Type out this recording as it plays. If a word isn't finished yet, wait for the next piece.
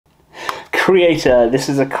Kreator. This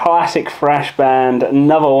is a classic thrash band,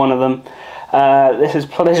 another one of them. This is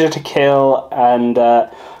Pleasure to Kill and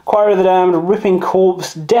Choir of the Damned, Ripping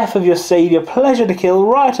Corpse, Death of Your Saviour, Pleasure to Kill,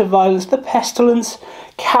 Riot of Violence, The Pestilence,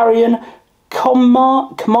 Carrion,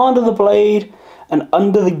 Command of the Blade, and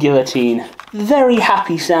Under the Guillotine. Very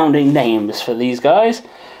happy sounding names for these guys.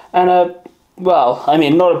 And well, I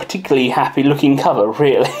mean, not a particularly happy looking cover,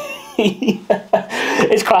 really.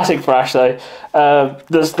 It's classic thrash though.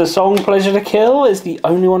 The song Pleasure to Kill is the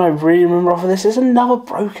only one I really remember off of this. It's another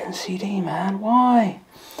broken CD, man. Why?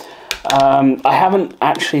 I haven't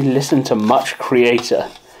actually listened to much Kreator.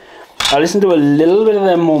 I listened to a little bit of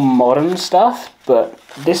their more modern stuff, but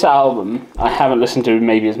this album I haven't listened to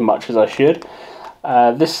maybe as much as I should.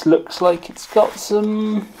 This looks like it's got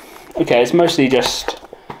some... Okay, it's mostly just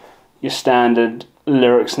your standard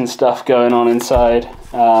lyrics and stuff going on inside.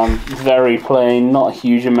 Very plain, not a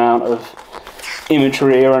huge amount of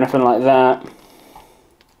imagery or anything like that.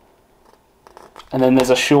 And then there's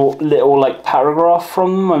a short little like paragraph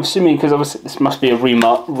from them. I'm assuming because obviously this must be a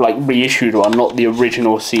reissued one, not the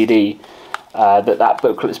original CD. That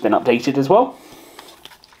booklet's been updated as well.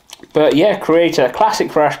 But yeah, Kreator,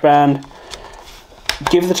 classic thrash band.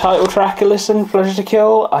 Give the title track a listen, Pleasure to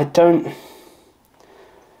Kill. Like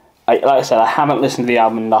I said, I haven't listened to the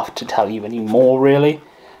album enough to tell you any more, really.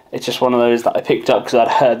 It's just one of those that I picked up because I'd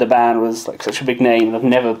heard the band was like such a big name and I've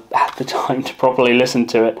never had the time to properly listen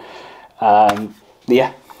to it.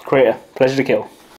 Yeah, Kreator, Pleasure to Kill.